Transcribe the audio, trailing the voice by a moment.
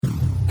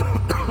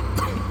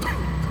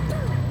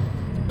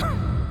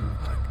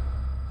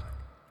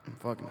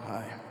fucking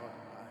high.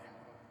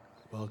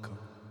 Welcome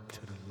to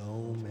the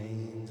Low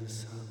Main's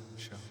Asylum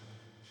Show.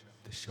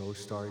 The show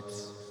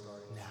starts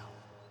now.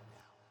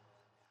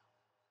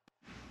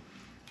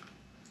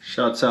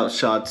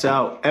 Shouts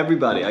out.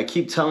 Everybody, I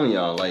keep telling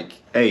y'all, like,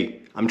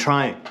 hey, I'm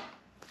trying.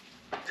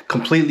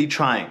 Completely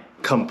trying.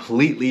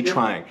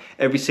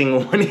 Every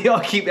single one of y'all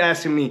keep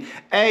asking me,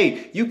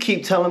 hey, you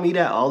keep telling me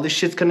that all this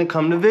shit's gonna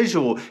come to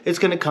visual. It's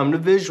gonna come to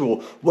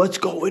visual. What's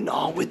going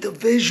on with the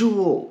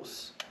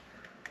visuals?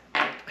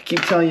 I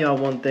keep telling y'all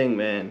one thing,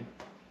 man.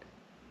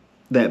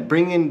 That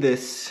bringing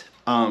this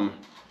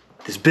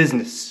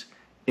business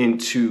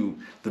into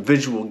the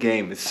visual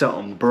game is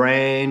something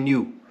brand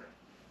new.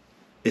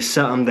 It's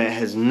something that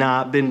has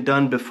not been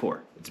done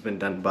before. It's been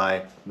done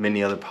by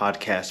many other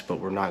podcasts, but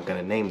we're not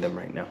gonna name them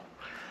right now.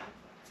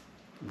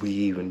 We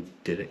even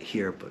did it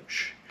here, but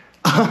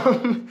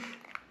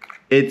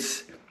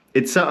it's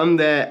something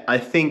that I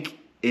think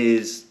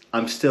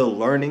I'm still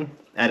learning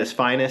at its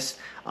finest.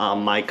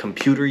 My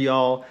computer,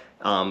 y'all.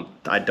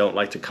 I don't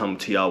like to come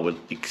to y'all with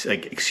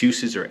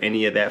excuses or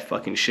any of that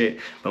fucking shit,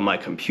 but my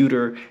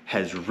computer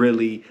has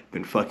really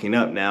been fucking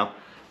up now.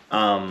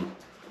 I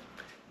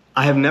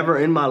have never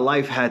in my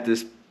life had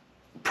this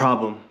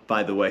problem,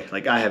 by the way.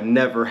 Like, I have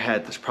never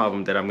had this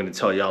problem that I'm going to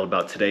tell y'all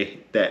about today.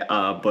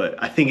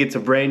 But I think it's a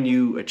brand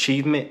new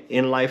achievement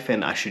in life,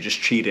 and I should just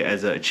treat it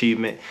as an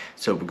achievement.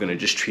 So we're going to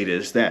just treat it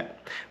as that.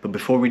 But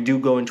before we do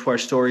go into our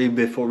story,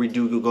 before we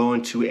do go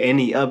into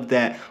any of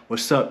that,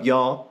 what's up,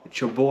 y'all?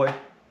 It's your boy,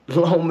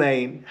 Low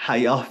Main. How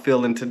y'all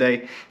feeling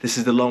today? This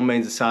is the Low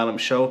Main's Asylum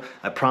Show.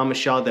 I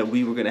promised y'all that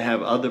we were going to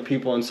have other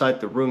people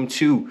inside the room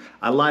too.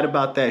 I lied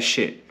about that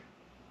shit.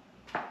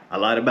 I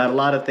lied about a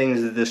lot of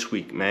things this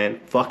week, man.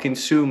 Fucking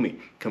sue me.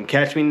 Come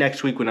catch me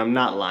next week when I'm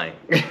not lying.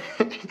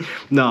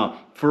 No,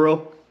 for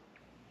real.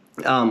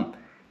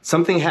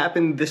 Something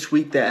happened this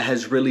week that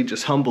has really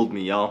just humbled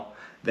me, y'all.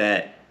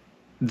 That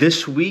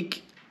this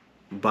week,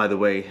 by the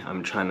way,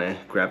 I'm trying to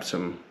grab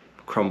some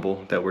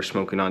crumble that we're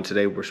smoking on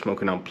today. We're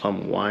smoking on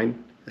plum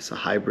wine. It's a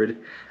hybrid.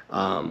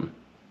 Trying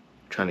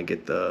to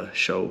get the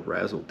show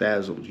razzle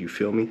dazzled, you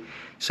feel me?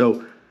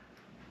 So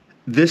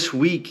this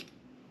week,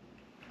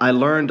 I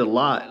learned a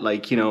lot.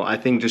 Like, you know, I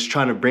think just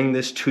trying to bring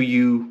this to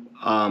you,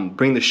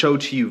 bring the show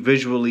to you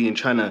visually, and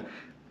trying to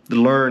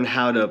learn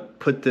how to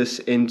put this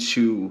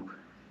into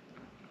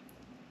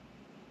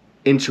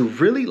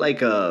really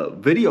like a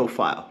video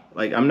file.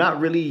 Like, I'm not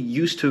really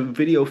used to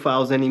video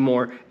files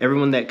anymore.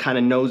 Everyone that kind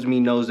of knows me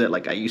knows that,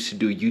 like, I used to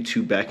do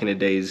YouTube back in the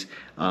days.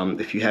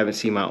 If you haven't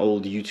seen my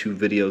old YouTube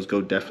videos,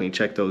 go definitely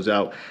check those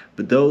out.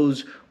 But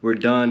those were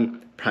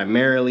done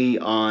primarily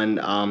on,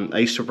 I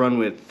used to run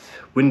with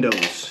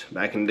Windows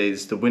back in the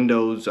days. The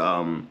Windows,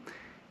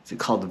 is it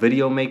called the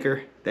Video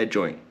Maker? That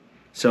joint.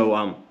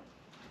 So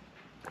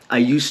I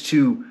used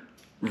to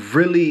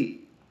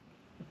really,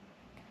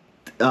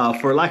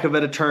 for lack of a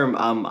better term,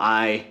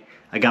 I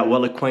got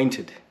well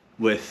acquainted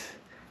with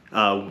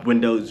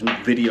Windows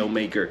Video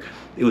Maker.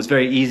 It was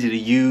very easy to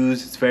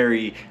use. It's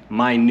very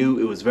minute.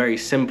 It was very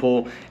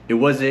simple. It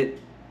wasn't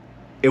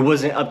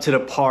up to the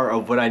par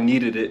of what I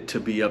needed it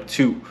to be up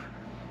to.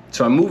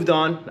 So I moved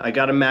on. I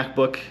got a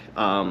MacBook,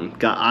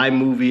 got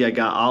iMovie, I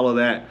got all of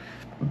that.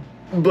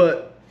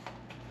 But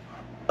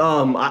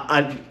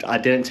I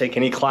didn't take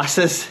any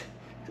classes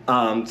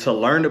to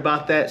learn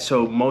about that.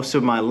 So most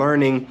of my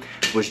learning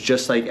was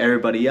just like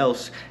everybody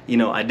else. You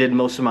know, I did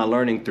most of my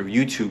learning through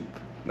YouTube.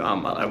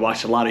 I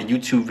watched a lot of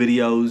YouTube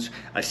videos.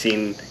 I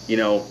seen, you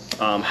know,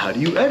 how do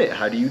you edit?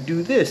 How do you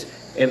do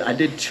this? And I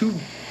did 2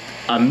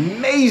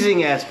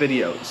 amazing ass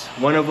videos.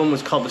 One of them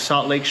was called the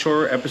Salt Lake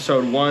Shore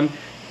episode 1.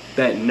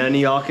 That none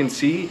of y'all can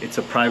see. It's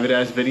a private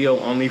ass video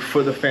only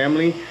for the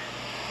family.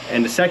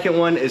 And the second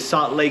one is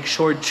Salt Lake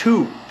Shore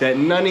 2 that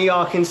none of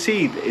y'all can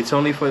see. It's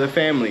only for the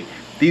family.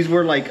 These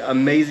were like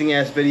amazing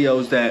ass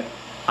videos that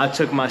I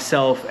took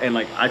myself and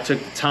like I took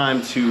the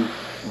time to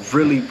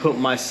really put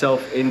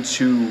myself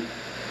into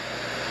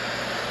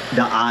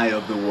the eye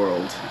of the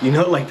world. You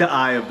know, like the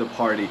eye of the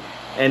party.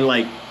 And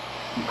like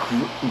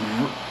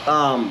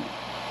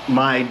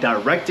my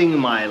directing,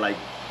 my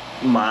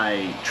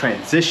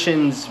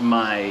transitions,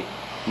 my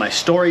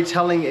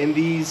storytelling in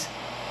these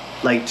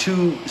like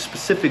 2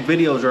 specific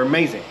videos are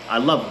amazing. I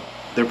love them.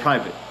 They're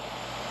private.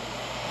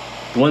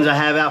 The ones I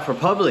have out for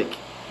public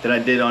that I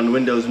did on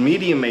Windows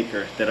Media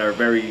Maker that are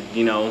very,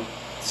 you know,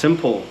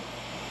 simple,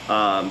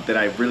 that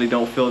I really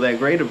don't feel that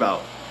great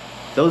about,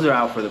 those are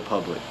out for the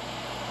public.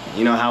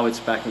 You know how it's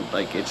back in,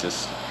 like, it's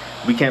just,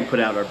 we can't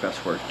put out our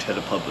best work to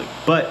the public.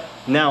 But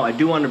now I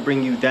do want to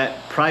bring you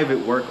that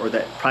private work, or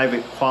that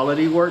private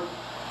quality work,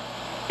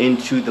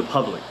 into the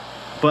public.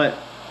 But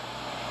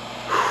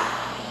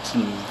it's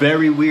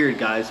very weird,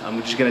 guys.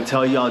 I'm just gonna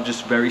tell y'all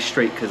just very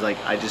straight, because like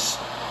I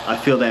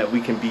feel that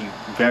we can be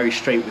very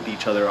straight with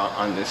each other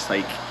on this,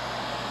 like,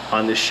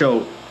 on this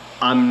show.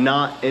 I'm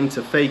not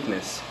into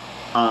fakeness.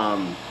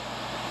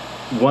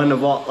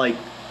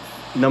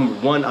 Number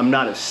one, I'm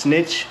not a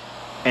snitch,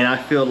 and I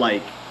feel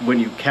like when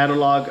you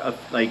catalog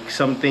like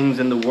some things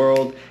in the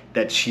world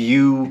that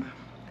you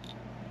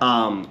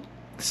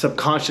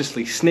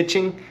subconsciously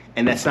snitching,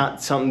 and that's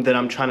not something that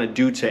I'm trying to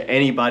do to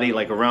anybody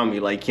like around me.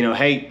 Like, you know,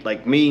 hey,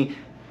 like me,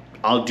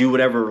 I'll do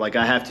whatever like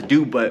I have to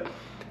do, but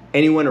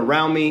anyone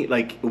around me,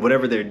 like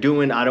whatever they're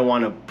doing, I don't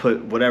want to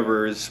put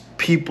whatever's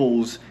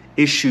people's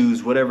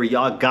issues, whatever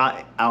y'all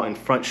got out in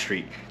Front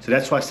Street. So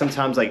that's why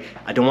sometimes like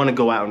I don't want to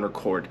go out and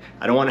record.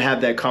 I don't want to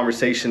have that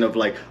conversation of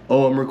like,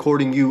 oh, I'm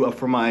recording you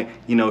for my,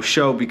 you know,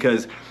 show,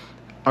 because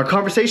our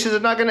conversations are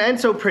not going to end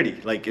so pretty.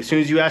 Like as soon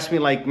as you ask me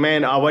like,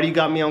 man, why do you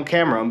got me on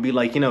camera? I'm gonna be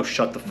like, you know,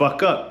 shut the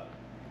fuck up.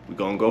 We're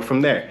gonna go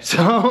from there.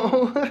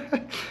 So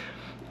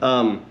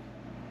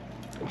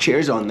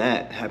cheers on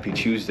that. Happy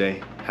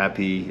Tuesday.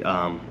 Happy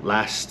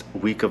last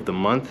week of the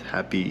month.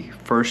 Happy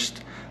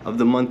first of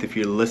the month if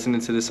you're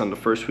listening to this on the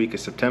first week of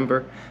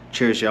September.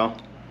 Cheers, y'all.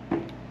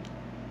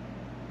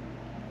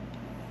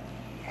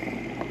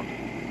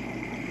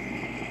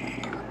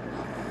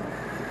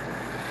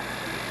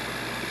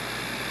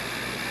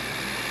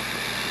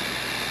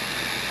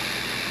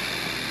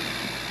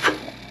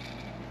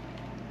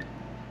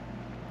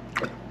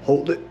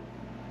 Hold it.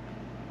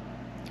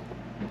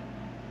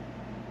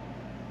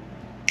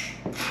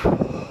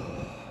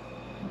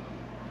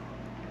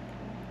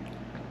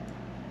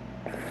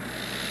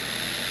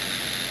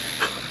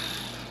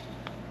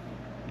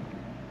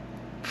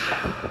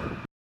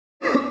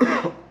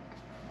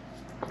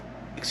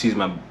 Excuse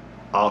my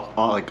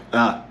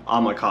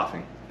all my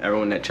coughing.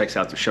 Everyone that checks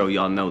out the show,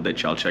 y'all know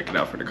that y'all check it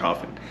out for the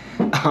coughing.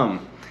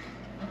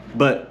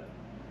 But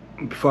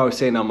before I was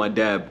saying on my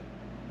dab,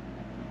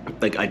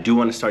 like I do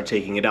want to start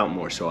taking it out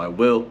more, so I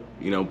will,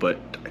 you know, but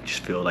I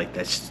just feel like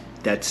that's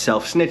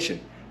self-snitching.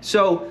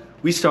 So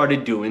we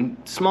started doing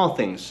small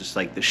things, just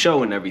like the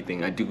show and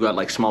everything. I do got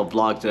like small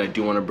vlogs that I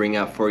do want to bring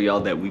out for y'all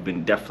that we've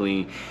been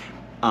definitely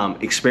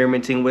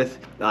experimenting with,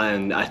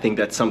 and I think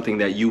that's something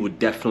that you would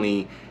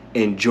definitely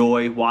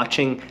enjoy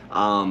watching.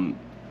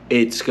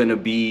 It's gonna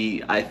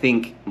be, I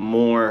think,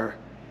 more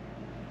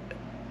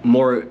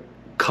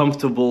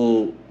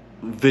comfortable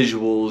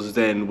visuals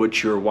than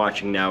what you're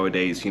watching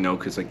nowadays, you know,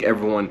 because like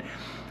everyone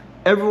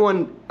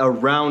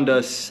around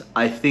us,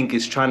 I think,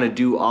 is trying to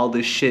do all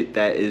this shit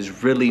that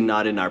is really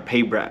not in our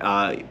pay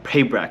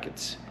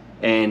brackets.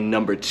 And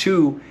number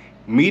two,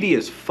 media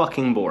is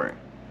fucking boring.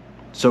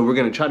 So we're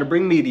gonna try to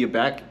bring media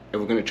back,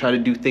 and we're gonna try to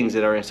do things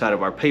that are inside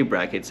of our pay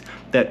brackets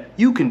that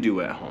you can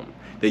do at home,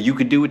 that you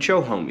could do with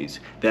your homies,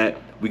 that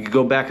we could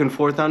go back and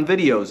forth on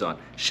videos on,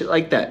 shit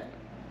like that.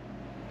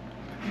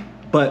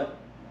 But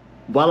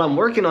while I'm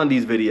working on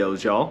these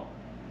videos, y'all,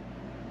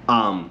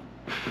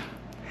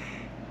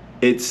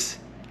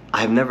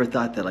 I've never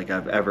thought that like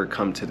I've ever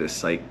come to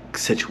this like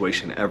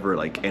situation ever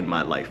like in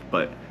my life,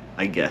 but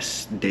I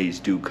guess days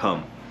do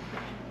come.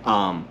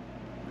 I'm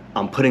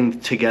putting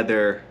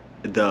together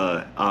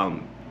the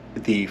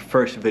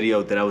first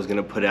video that I was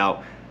gonna put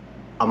out.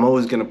 I'm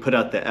always gonna put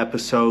out the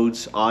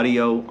episodes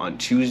audio on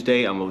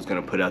Tuesday. I'm always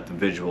gonna put out the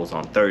visuals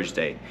on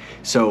Thursday.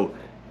 So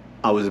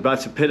I was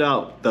about to put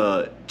out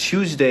the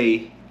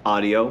Tuesday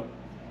audio,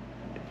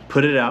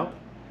 put it out,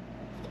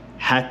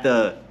 had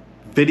the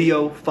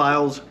video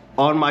files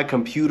on my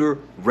computer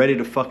ready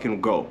to fucking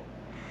go.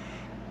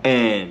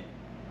 And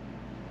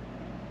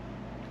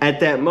at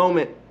that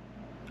moment,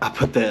 I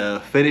put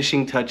the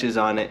finishing touches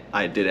on it.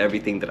 I did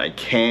everything that I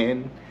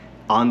can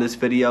on this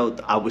video.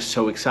 I was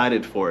so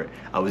excited for it.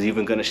 I was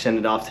even gonna send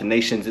it off to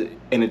Nations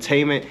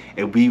Entertainment,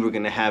 and we were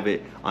gonna have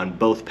it on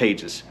both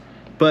pages.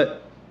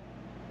 But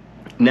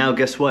now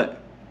guess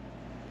what?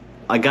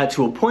 I got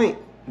to a point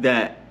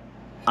that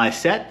I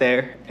sat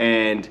there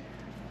and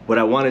what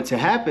I wanted to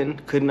happen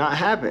could not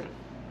happen.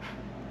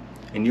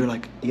 And you're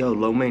like, yo,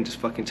 Lomain, just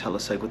fucking tell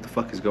us like what the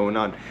fuck is going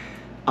on.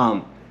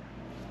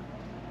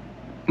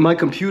 My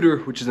computer,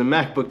 which is a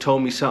MacBook,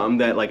 told me something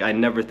that like I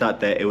never thought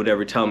that it would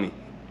ever tell me.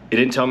 It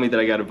didn't tell me that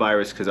I got a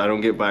virus, because I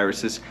don't get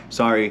viruses.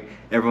 Sorry,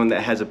 everyone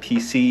that has a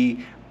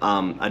PC.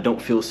 I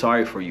don't feel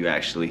sorry for you,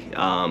 actually.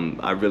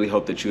 I really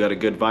hope that you got a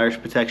good virus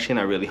protection.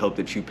 I really hope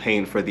that you're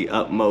paying for the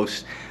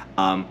utmost,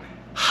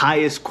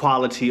 highest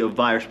quality of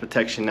virus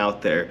protection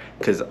out there,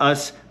 because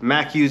us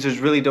Mac users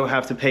really don't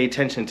have to pay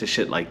attention to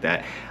shit like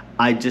that.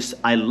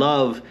 I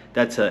love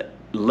that's a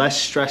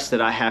less stress that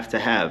I have to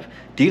have.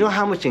 Do you know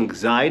how much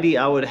anxiety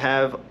I would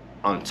have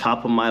on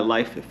top of my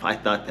life if I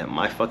thought that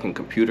my fucking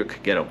computer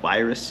could get a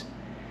virus?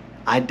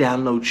 I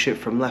download shit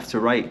from left to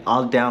right.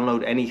 I'll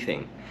download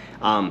anything.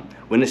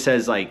 When it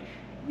says like,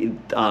 it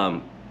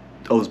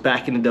was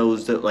back in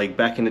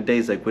the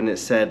days, like when it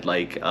said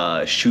like,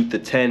 shoot the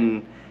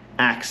 10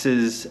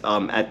 axes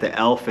at the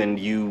elf and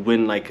you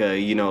win like a,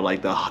 you know,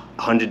 like the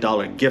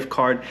 $100 gift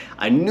card.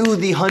 I knew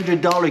the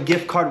 $100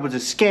 gift card was a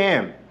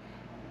scam.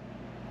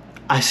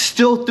 I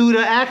still threw the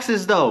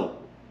axes though.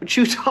 What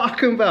you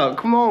talking about?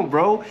 Come on,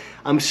 bro.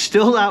 I'm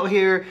still out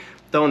here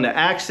throwing the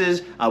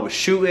axes. I was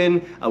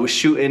shooting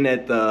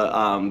at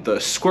the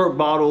squirt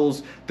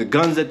bottles, the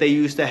guns that they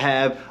used to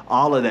have,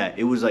 all of that.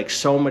 It was like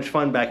so much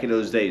fun back in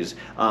those days.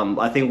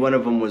 I think one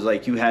of them was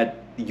like you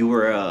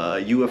were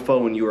a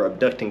UFO and you were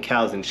abducting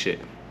cows and shit.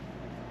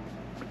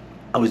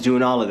 I was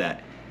doing all of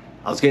that.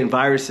 I was getting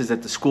viruses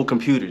at the school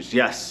computers.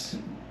 Yes.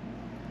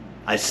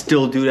 I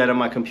still do that on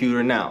my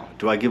computer now.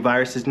 Do I get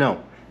viruses?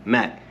 No.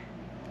 Mac.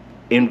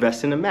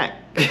 Invest in a Mac.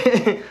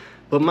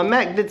 But my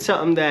Mac did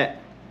something that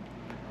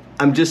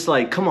I'm just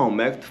like, come on,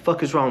 Mac, what the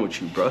fuck is wrong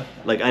with you, bro?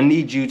 Like, I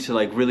need you to,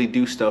 like, really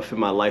do stuff in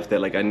my life that,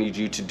 like, I need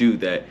you to do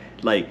that.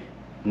 Like,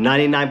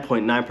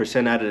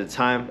 99.9% out of the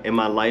time in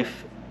my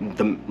life,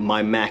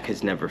 my Mac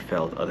has never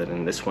failed other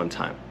than this one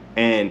time.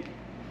 And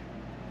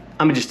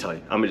I'm gonna just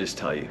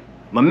tell you.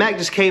 My Mac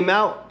just came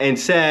out and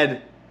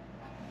said,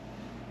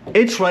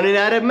 it's running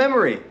out of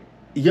memory.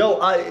 Yo,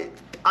 I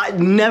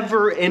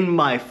never in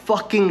my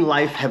fucking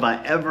life have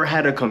I ever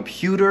had a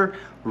computer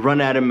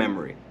run out of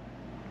memory.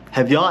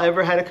 Have y'all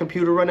ever had a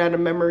computer run out of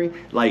memory?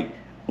 Like,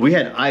 we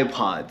had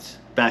iPods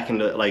back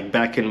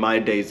in my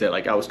days that,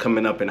 like, I was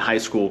coming up in high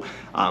school,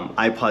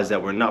 iPods that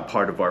were not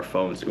part of our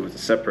phones. It was a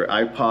separate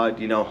iPod,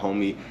 you know,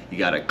 homie. You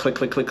gotta click,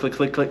 click, click, click,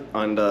 click, click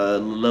on the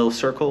little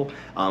circle.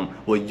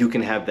 Well, you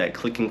can have that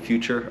clicking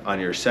feature on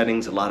your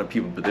settings. A lot of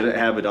people didn't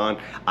have it on.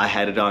 I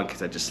had it on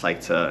because I just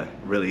like to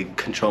really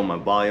control my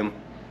volume.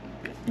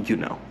 You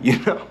know.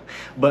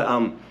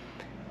 But,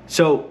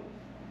 so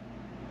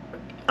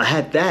I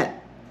had that.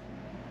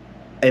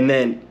 And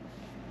then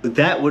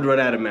that would run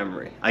out of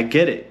memory. I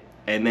get it.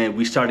 And then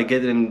we started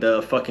getting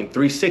the fucking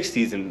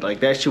 360s, and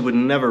like that shit would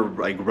never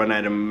like run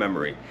out of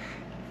memory.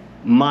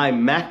 My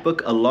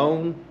MacBook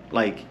alone,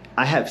 like,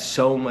 I have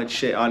so much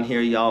shit on here,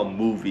 y'all.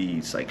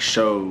 Movies, like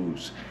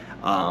shows.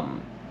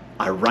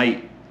 I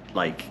write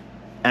like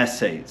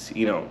essays,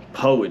 you know,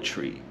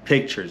 poetry,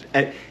 pictures,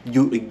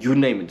 you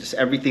name it. Just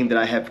everything that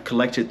I have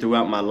collected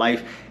throughout my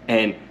life.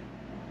 And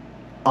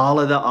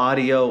all of the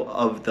audio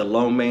of the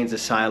Lone Mains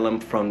Asylum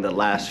from the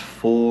last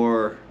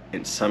 4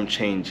 and some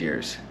change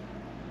years.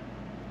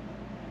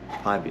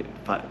 5 years.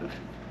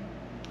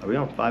 Are we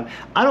on 5?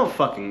 I don't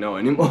fucking know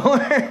anymore.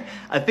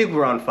 I think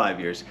we're on 5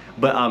 years.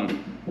 But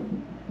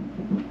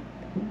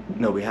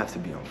no, we have to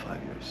be on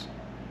 5 years.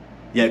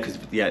 Yeah, because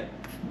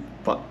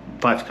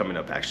 5's coming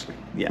up actually.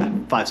 Yeah,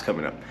 5's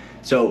coming up.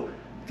 So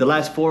the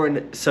last 4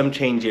 and some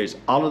change years,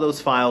 all of those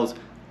files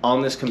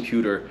on this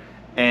computer.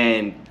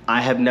 And I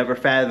have never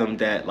fathomed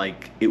that,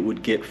 like, it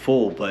would get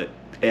full, but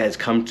it has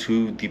come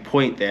to the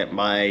point that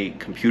my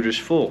computer's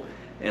full.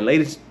 And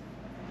ladies,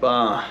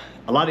 a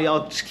lot of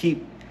y'all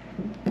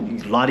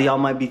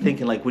might be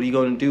thinking, like, what are you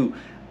going to do?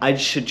 I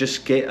should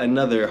just get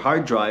another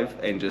hard drive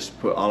and just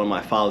put all of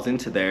my files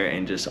into there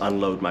and just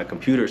unload my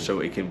computer so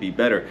it can be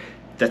better.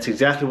 That's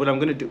exactly what I'm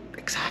going to do.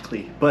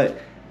 Exactly. But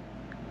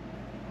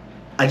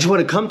I just want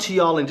to come to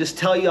y'all and just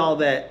tell y'all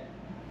that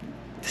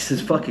this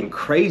is fucking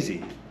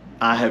crazy.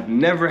 I have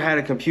never had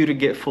a computer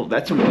get full.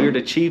 That's a weird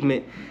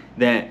achievement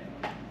that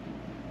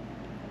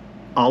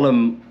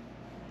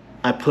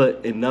I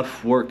put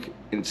enough work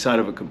inside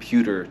of a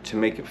computer to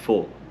make it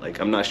full. Like,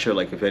 I'm not sure,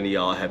 like, if any of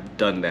y'all have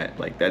done that.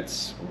 Like,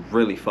 that's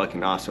really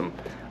fucking awesome.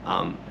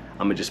 I'm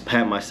gonna just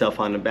pat myself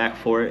on the back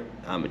for it.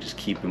 I'm gonna just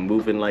keep it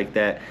moving like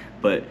that.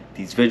 But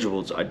these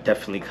visuals are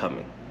definitely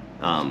coming.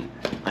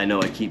 I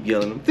know I keep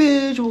yelling,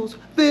 visuals,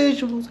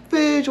 visuals,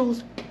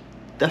 visuals.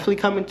 Definitely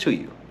coming to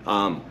you.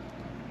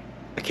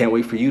 I can't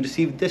wait for you to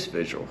see this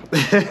visual.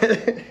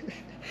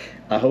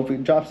 I hope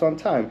it drops on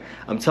time.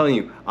 I'm telling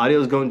you,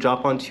 audio is going to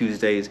drop on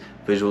Tuesdays,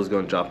 visual is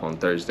going to drop on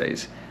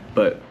Thursdays.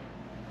 But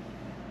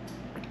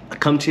I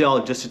come to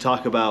y'all just to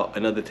talk about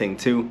another thing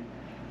too,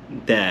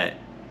 that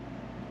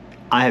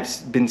I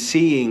have been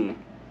seeing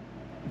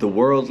the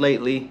world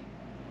lately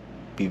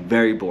be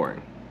very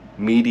boring.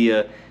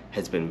 Media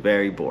has been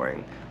very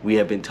boring. We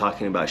have been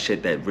talking about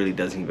shit that really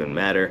doesn't even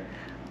matter.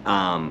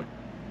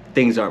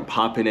 Things aren't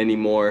popping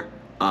anymore.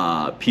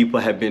 People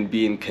have been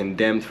being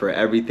condemned for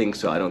everything,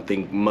 so I don't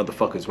think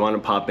motherfuckers want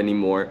to pop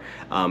anymore.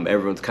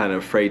 Everyone's kind of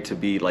afraid to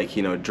be, like,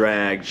 you know,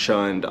 dragged,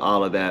 shunned,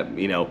 all of that.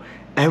 You know,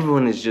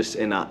 everyone is just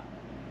in a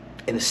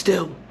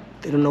still.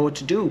 They don't know what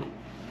to do.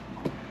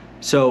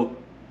 So,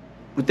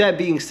 with that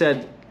being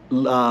said,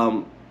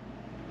 we're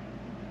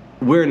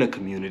in a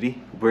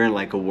community. We're in,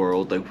 like, a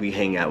world. Like, we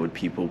hang out with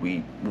people.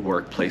 We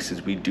work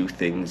places. We do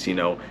things. You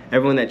know,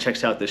 everyone that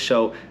checks out the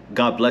show,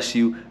 God bless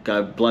you.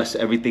 God bless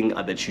everything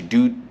that you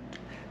do.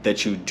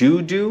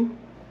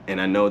 And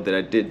I know that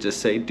I did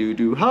just say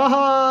do,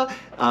 haha.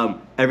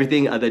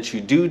 Everything that you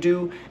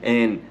do,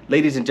 and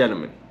ladies and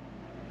gentlemen,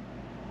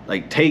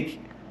 like, take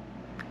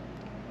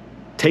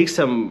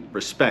some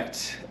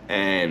respect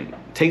and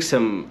take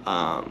some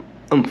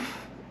oomph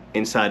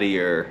inside of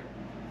your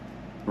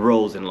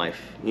roles in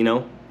life. You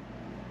know,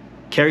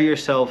 carry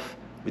yourself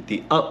with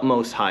the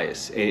utmost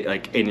highest,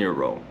 like, in your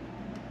role,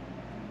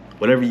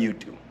 whatever you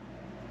do.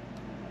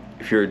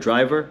 If you're a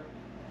driver,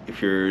 if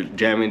you're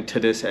jamming to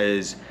this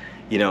as,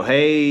 you know,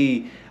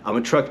 hey, I'm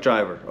a truck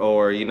driver,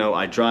 or, you know,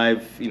 I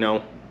drive, you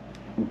know,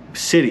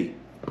 city,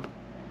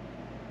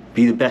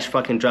 be the best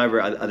fucking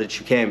driver that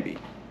you can be.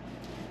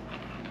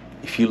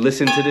 If you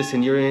listen to this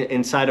and you're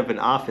inside of an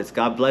office,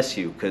 God bless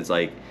you, because,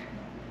 like,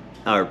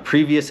 our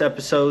previous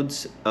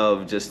episodes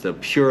of just the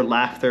pure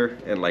laughter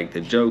and, like,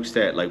 the jokes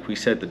that, like we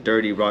said, the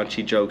dirty,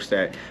 raunchy jokes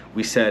that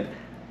we said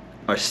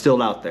are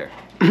still out there.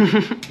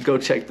 Go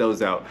check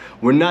those out.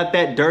 We're not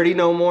that dirty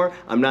no more.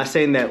 I'm not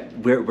saying that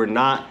we're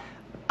not.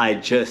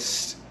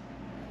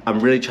 I'm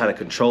really trying to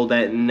control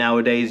that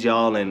nowadays,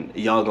 y'all, and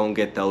y'all gonna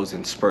get those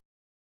in spurts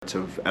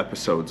of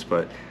episodes,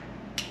 but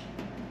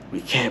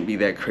we can't be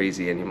that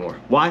crazy anymore.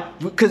 Why?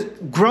 Because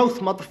growth,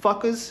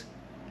 motherfuckers.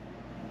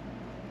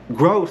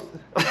 Growth.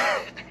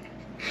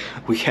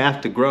 We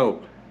have to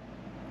grow.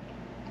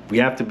 We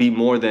have to be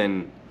more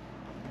than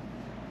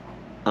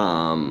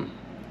our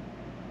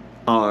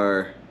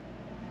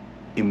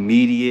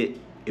immediate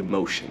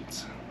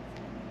emotions.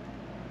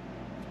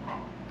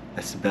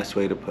 That's the best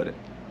way to put it.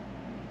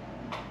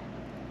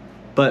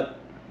 But,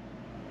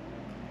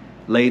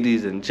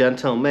 ladies and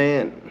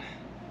gentlemen,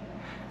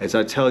 as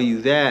I tell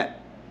you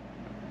that,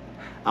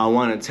 I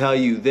want to tell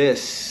you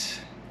this.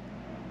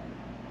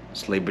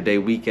 It's Labor Day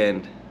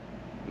weekend.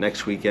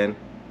 Next weekend,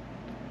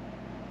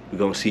 we're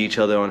going to see each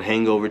other on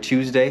Hangover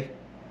Tuesday.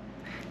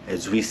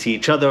 As we see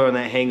each other on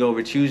that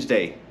Hangover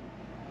Tuesday,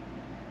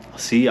 I'll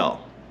see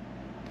y'all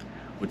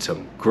with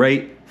some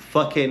great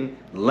fucking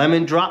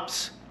lemon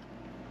drops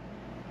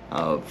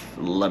of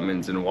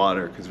lemons and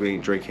water, because we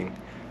ain't drinking.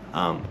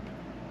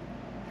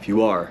 If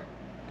you are,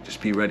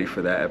 just be ready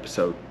for that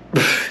episode.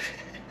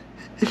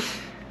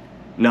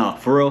 Nah,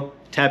 for real.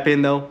 Tap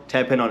in though.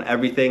 Tap in on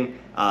everything.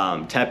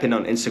 Tap in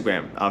on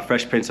Instagram.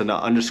 Fresh Prince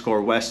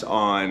 _West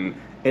on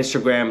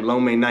Instagram.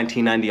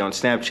 Lomay1990 on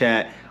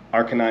Snapchat.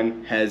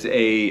 Arcanine has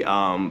a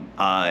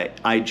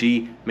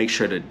IG. Make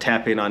sure to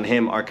tap in on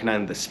him.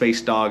 Arcanine the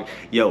Space Dog.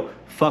 Yo,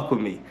 fuck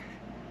with me.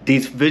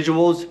 These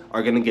visuals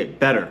are gonna get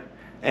better.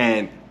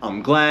 And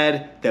I'm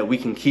glad that we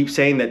can keep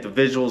saying that the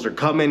visuals are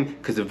coming,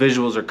 because the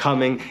visuals are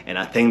coming, and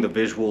I think the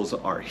visuals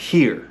are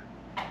here.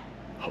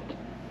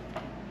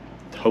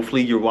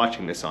 Hopefully you're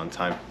watching this on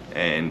time,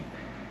 and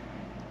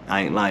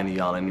I ain't lying to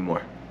y'all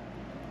anymore.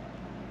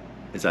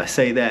 As I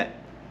say that,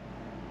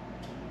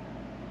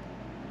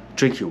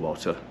 drink your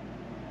water,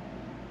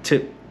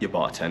 tip your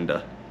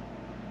bartender,